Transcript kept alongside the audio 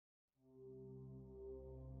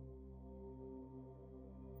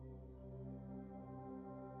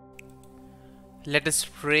Let us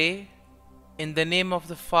pray in the name of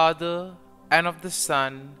the Father, and of the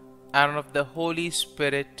Son, and of the Holy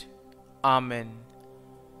Spirit. Amen.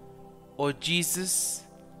 O Jesus,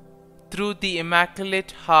 through the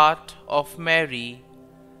Immaculate Heart of Mary,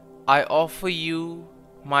 I offer you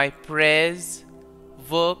my prayers,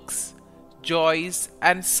 works, joys,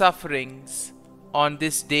 and sufferings on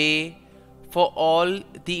this day for all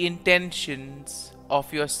the intentions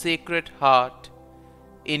of your Sacred Heart,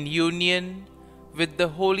 in union with the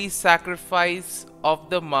holy sacrifice of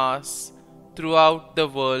the Mass throughout the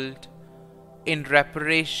world, in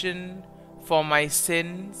reparation for my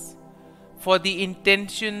sins, for the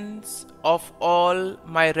intentions of all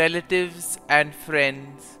my relatives and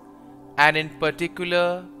friends, and in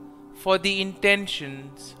particular for the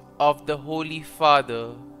intentions of the Holy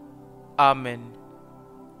Father. Amen.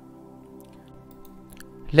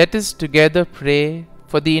 Let us together pray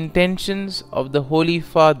for the intentions of the Holy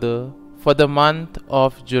Father for the month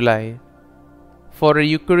of July, for a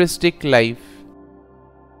Eucharistic life.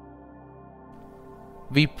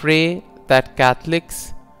 We pray that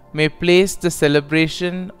Catholics may place the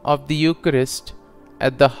celebration of the Eucharist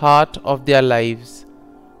at the heart of their lives,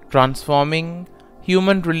 transforming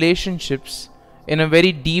human relationships in a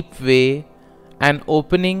very deep way and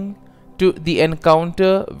opening to the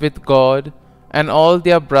encounter with God and all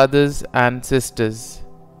their brothers and sisters.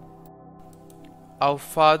 Our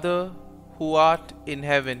Father, who art in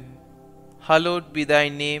heaven, hallowed be thy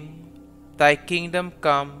name. Thy kingdom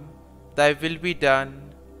come, thy will be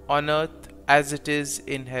done, on earth as it is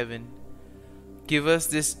in heaven. Give us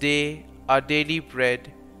this day our daily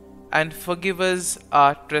bread, and forgive us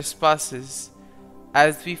our trespasses,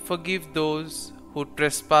 as we forgive those who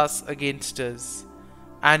trespass against us.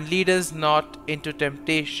 And lead us not into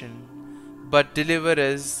temptation, but deliver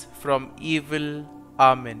us from evil.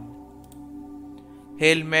 Amen.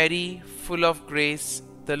 Hail Mary, full of grace,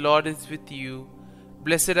 the Lord is with you.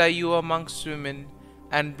 Blessed are you amongst women,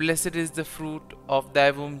 and blessed is the fruit of thy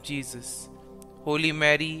womb, Jesus. Holy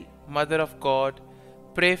Mary, Mother of God,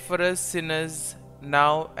 pray for us sinners,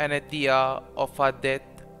 now and at the hour of our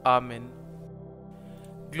death. Amen.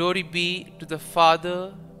 Glory be to the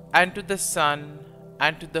Father, and to the Son,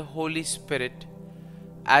 and to the Holy Spirit,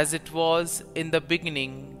 as it was in the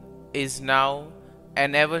beginning, is now,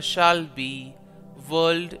 and ever shall be,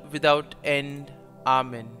 world without end.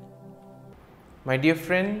 Amen. My dear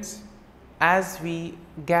friends, as we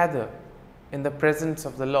gather in the presence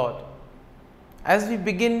of the Lord, as we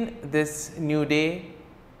begin this new day,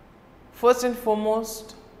 first and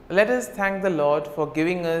foremost, let us thank the Lord for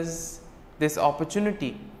giving us this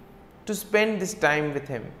opportunity to spend this time with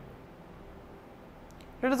Him.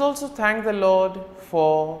 Let us also thank the Lord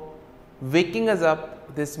for waking us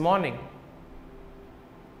up this morning,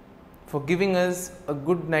 for giving us a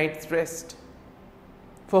good night's rest,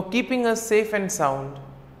 for keeping us safe and sound,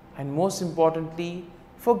 and most importantly,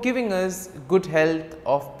 for giving us good health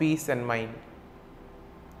of peace and mind.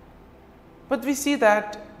 But we see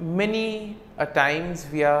that many a times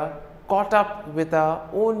we are caught up with our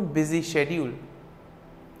own busy schedule,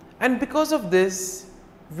 and because of this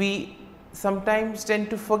we sometimes tend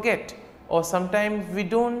to forget, or sometimes we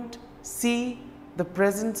don't see the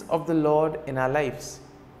presence of the Lord in our lives.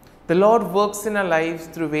 The Lord works in our lives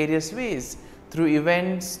through various ways, through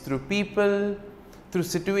events, through people, through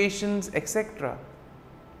situations, etc.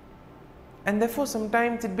 And therefore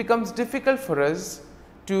sometimes it becomes difficult for us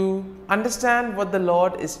to understand what the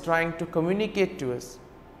Lord is trying to communicate to us.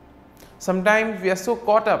 Sometimes we are so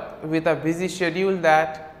caught up with our busy schedule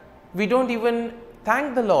that we don't even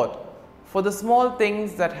thank the Lord for the small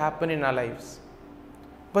things that happen in our lives.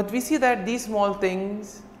 But we see that these small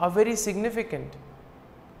things are very significant,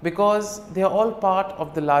 because they are all part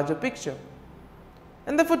of the larger picture.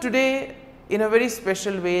 And therefore today, in a very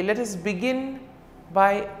special way, let us begin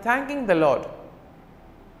by thanking the Lord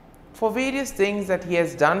for various things that He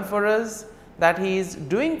has done for us, that He is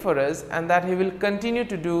doing for us, and that He will continue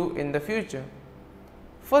to do in the future.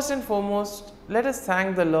 First and foremost, let us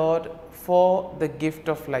thank the Lord for the gift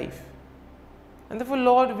of life. And therefore,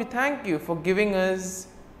 Lord, we thank you for giving us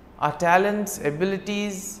our talents,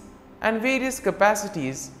 abilities, and various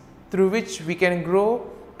capacities through which we can grow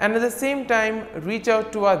and at the same time reach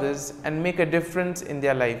out to others and make a difference in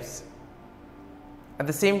their lives. At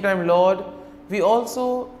the same time, Lord, we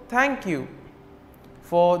also thank you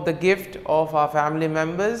for the gift of our family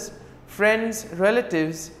members, friends,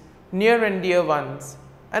 relatives, near and dear ones,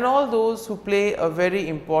 and all those who play a very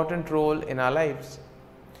important role in our lives.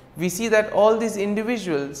 We see that all these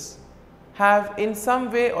individuals have in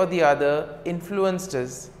some way or the other influenced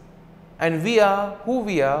us, and we are who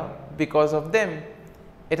we are because of them.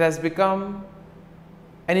 It has become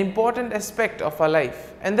an important aspect of our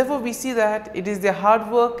life, and therefore we see that it is their hard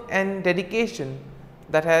work and dedication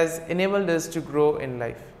that has enabled us to grow in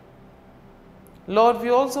life. Lord, we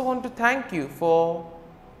also want to thank you for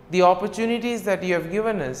the opportunities that you have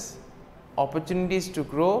given us, opportunities to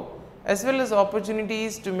grow as well as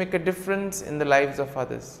opportunities to make a difference in the lives of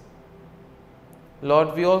others.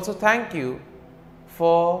 Lord, we also thank you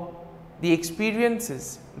for the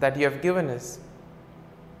experiences that you have given us.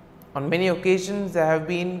 On many occasions there have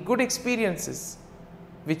been good experiences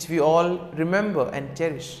which we all remember and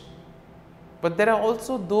cherish. But there are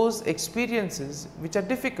also those experiences which are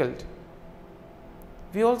difficult.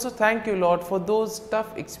 We also thank you, Lord, for those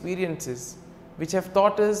tough experiences which have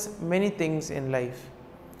taught us many things in life.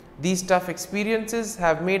 These tough experiences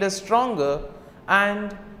have made us stronger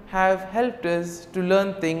and have helped us to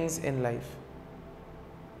learn things in life.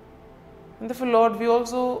 And therefore, Lord, we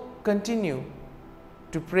also continue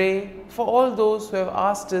to pray for all those who have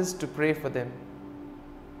asked us to pray for them.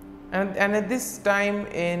 And at this time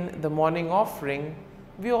in the morning offering,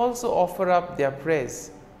 we also offer up their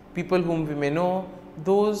prayers, people whom we may know,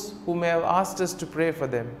 those who may have asked us to pray for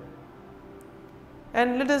them.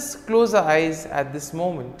 And let us close our eyes at this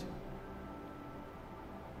moment.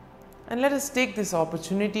 And let us take this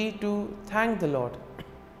opportunity to thank the Lord.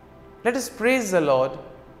 Let us praise the Lord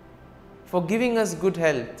for giving us good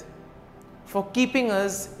health, for keeping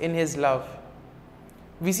us in His love.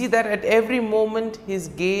 We see that at every moment His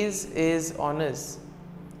gaze is on us.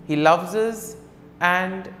 He loves us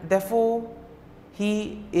and therefore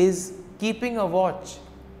He is keeping a watch.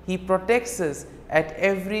 He protects us at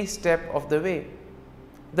every step of the way.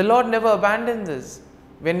 The Lord never abandons us.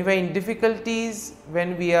 When we are in difficulties,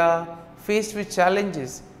 when we are faced with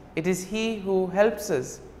challenges, it is He who helps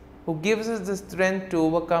us, who gives us the strength to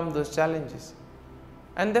overcome those challenges.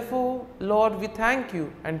 And therefore, Lord, we thank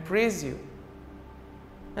you and praise you.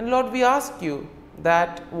 And Lord, we ask you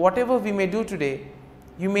that whatever we may do today,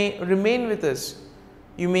 you may remain with us.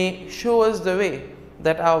 You may show us the way,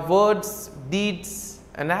 that our words, deeds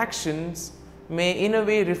and actions may in a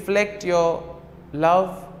way reflect your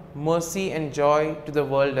love, mercy and joy to the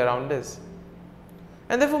world around us.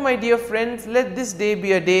 And therefore, my dear friends, let this day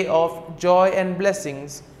be a day of joy and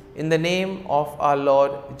blessings in the name of our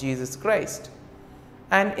Lord Jesus Christ.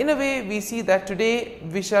 And in a way, we see that today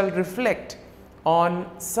we shall reflect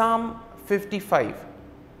on Psalm 55.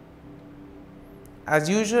 As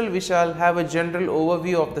usual, we shall have a general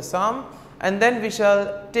overview of the psalm, and then we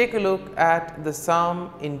shall take a look at the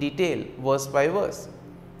psalm in detail, verse by verse.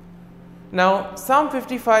 Now, Psalm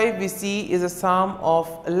 55 we see is a psalm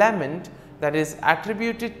of lament that is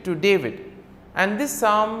attributed to David, and this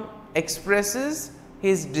psalm expresses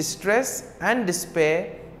his distress and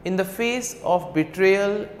despair in the face of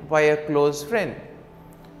betrayal by a close friend.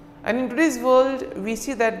 And in today's world, we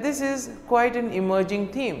see that this is quite an emerging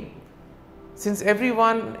theme, since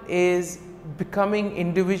everyone is becoming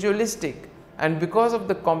individualistic, and because of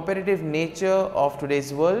the competitive nature of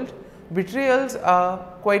today's world, betrayals are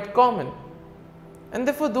quite common. And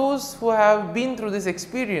therefore, those who have been through this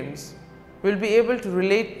experience will be able to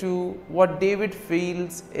relate to what David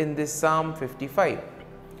feels in this Psalm 55.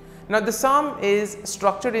 Now, the psalm is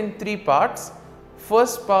structured in three parts.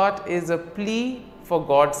 First part is a plea for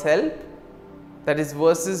God's help, that is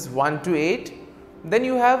verses 1 to 8. Then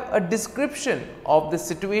you have a description of the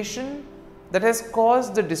situation that has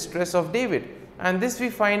caused the distress of David, and this we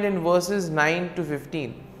find in verses 9 to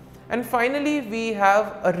 15. And finally, we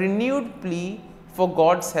have a renewed plea for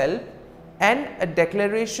God's help and a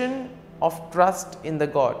declaration of trust in the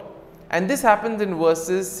God, and this happens in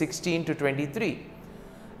verses 16 to 23.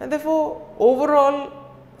 And therefore, overall,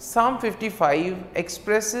 Psalm 55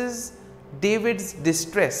 expresses David's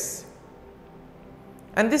distress,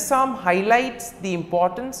 and this psalm highlights the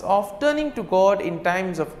importance of turning to God in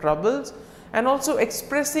times of troubles and also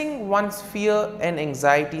expressing one's fear and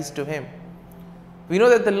anxieties to Him. We know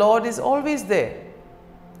that the Lord is always there.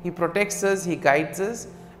 He protects us, He guides us,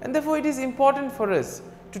 and therefore it is important for us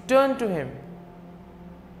to turn to Him.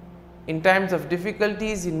 In times of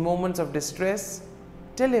difficulties, in moments of distress,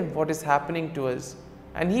 tell Him what is happening to us,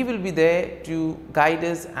 and He will be there to guide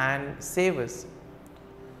us and save us.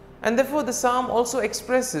 And therefore, the psalm also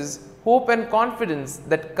expresses hope and confidence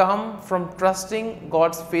that come from trusting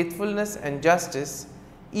God's faithfulness and justice,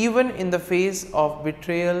 even in the face of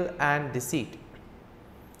betrayal and deceit.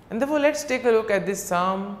 And therefore, let's take a look at this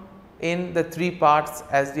psalm in the three parts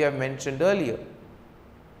as we have mentioned earlier.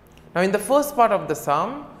 Now, in the first part of the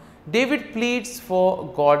psalm, David pleads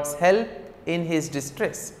for God's help in his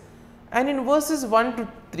distress. And in verses 1 to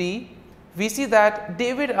 3, we see that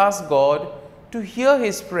David asks God to hear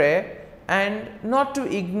his prayer and not to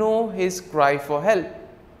ignore his cry for help.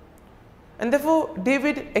 And therefore,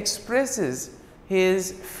 David expresses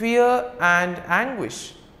his fear and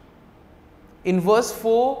anguish. In verse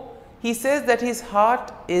 4, he says that his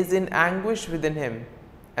heart is in anguish within him,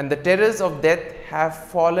 and the terrors of death have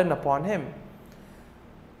fallen upon him.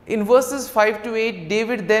 In verses 5 to 8,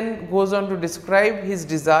 David then goes on to describe his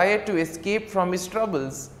desire to escape from his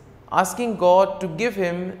troubles, asking God to give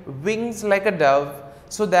him wings like a dove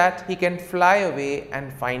so that he can fly away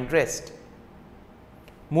and find rest.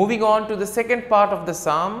 Moving on to the second part of the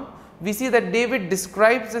psalm, we see that David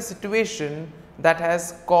describes the situation that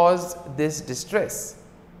has caused this distress,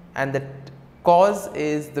 and the cause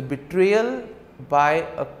is the betrayal by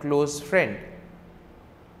a close friend.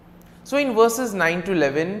 So in verses 9 to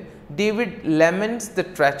 11, David laments the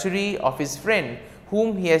treachery of his friend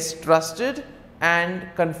whom he has trusted and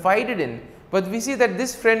confided in, but we see that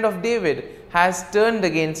this friend of David has turned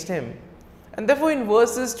against him. And therefore in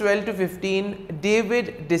verses 12 to 15,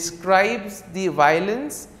 David describes the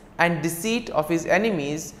violence and deceit of his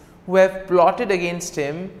enemies who have plotted against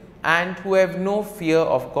him and who have no fear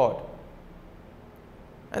of God.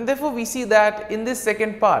 And therefore we see that in this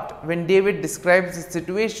second part, when David describes the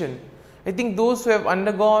situation, I think those who have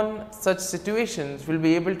undergone such situations will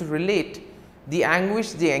be able to relate the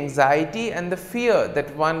anguish, the anxiety and the fear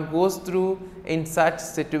that one goes through in such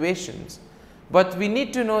situations. But we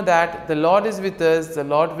need to know that the Lord is with us, the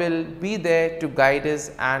Lord will be there to guide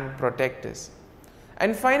us and protect us.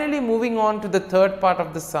 And finally, moving on to the third part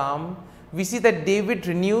of the psalm, we see that David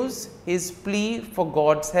renews his plea for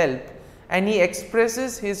God's help and he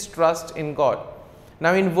expresses his trust in God.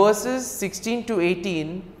 Now in verses 16 to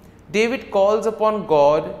 18, David calls upon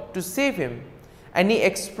God to save him, and he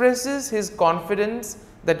expresses his confidence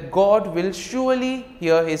that God will surely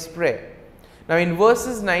hear his prayer. Now in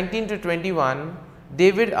verses 19 to 21,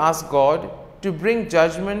 David asks God to bring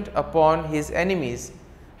judgment upon his enemies,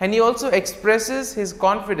 and he also expresses his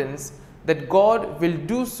confidence that God will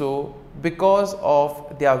do so because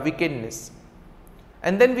of their wickedness.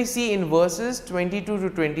 And then we see in verses 22 to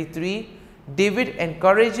 23, David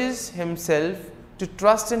encourages himself to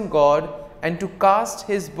trust in God and to cast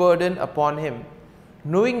his burden upon him,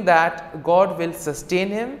 knowing that God will sustain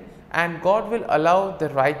him and God will allow the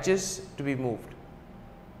righteous to be moved.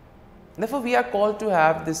 Therefore, we are called to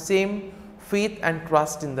have the same faith and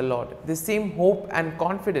trust in the Lord, the same hope and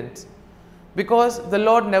confidence, because the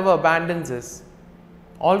Lord never abandons us.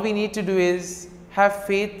 All we need to do is have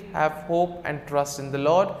faith, have hope and trust in the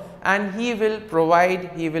Lord, and He will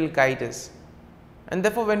provide, He will guide us. And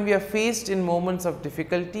therefore, when we are faced in moments of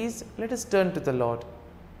difficulties, let us turn to the Lord.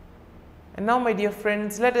 And now, my dear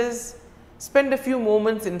friends, let us spend a few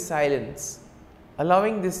moments in silence,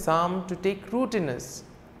 allowing this psalm to take root in us.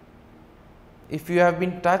 If you have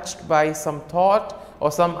been touched by some thought or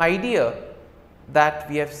some idea that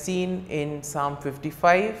we have seen in Psalm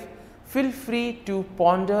 55, feel free to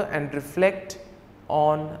ponder and reflect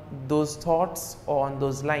on those thoughts or on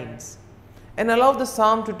those lines, and allow the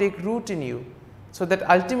psalm to take root in you, so that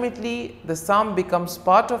ultimately the psalm becomes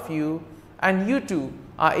part of you and you too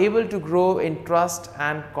are able to grow in trust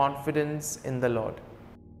and confidence in the Lord.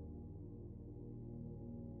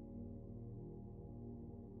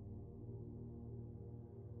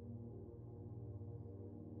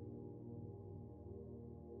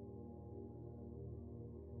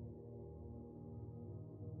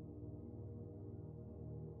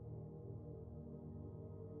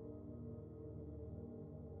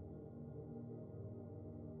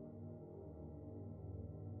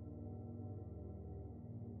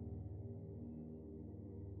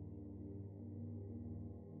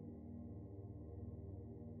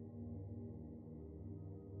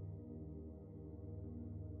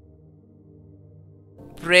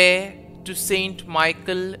 Prayer to Saint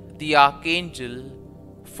Michael the Archangel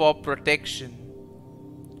for protection.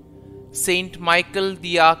 Saint Michael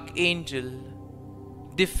the Archangel,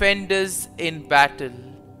 defend us in battle.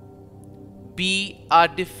 Be our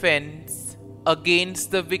defense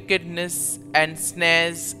against the wickedness and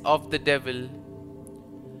snares of the devil.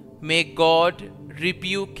 May God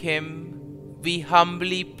rebuke him, we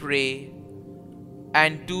humbly pray.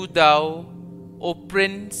 And do thou, O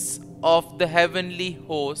Prince of the heavenly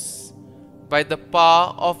hosts, by the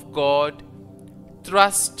power of God,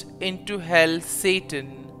 thrust into hell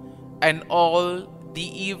Satan and all the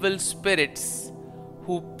evil spirits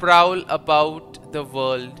who prowl about the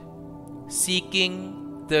world,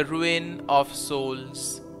 seeking the ruin of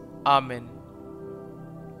souls. Amen.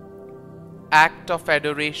 Act of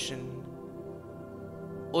Adoration.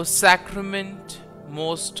 O Sacrament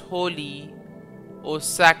most holy, O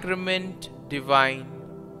Sacrament divine,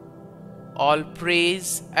 all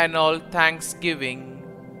praise and all thanksgiving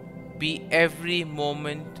be every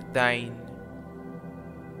moment thine.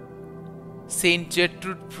 Saint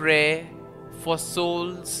Gertrude, prayer for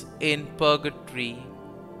souls in purgatory.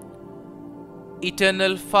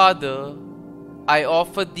 Eternal Father, I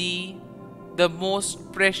offer thee the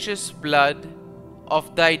most precious blood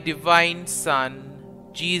of thy divine Son,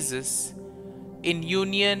 Jesus, in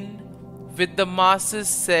union with the masses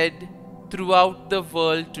said throughout the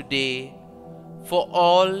world today, for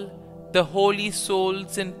all the holy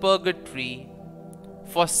souls in purgatory,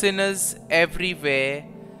 for sinners everywhere,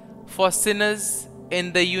 for sinners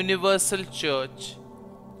in the universal church,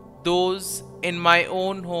 those in my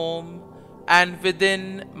own home and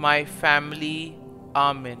within my family.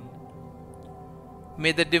 Amen.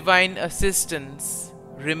 May the divine assistance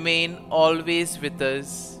remain always with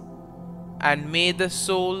us, and may the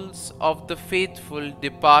souls of the faithful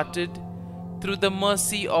departed through the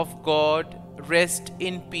mercy of God rest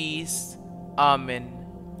in peace. Amen.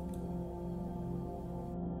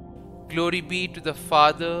 Glory be to the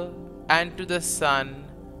Father, and to the Son,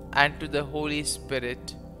 and to the Holy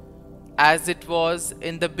Spirit, as it was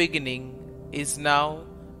in the beginning, is now,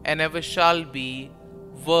 and ever shall be,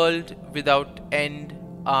 world without end.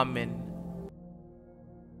 Amen.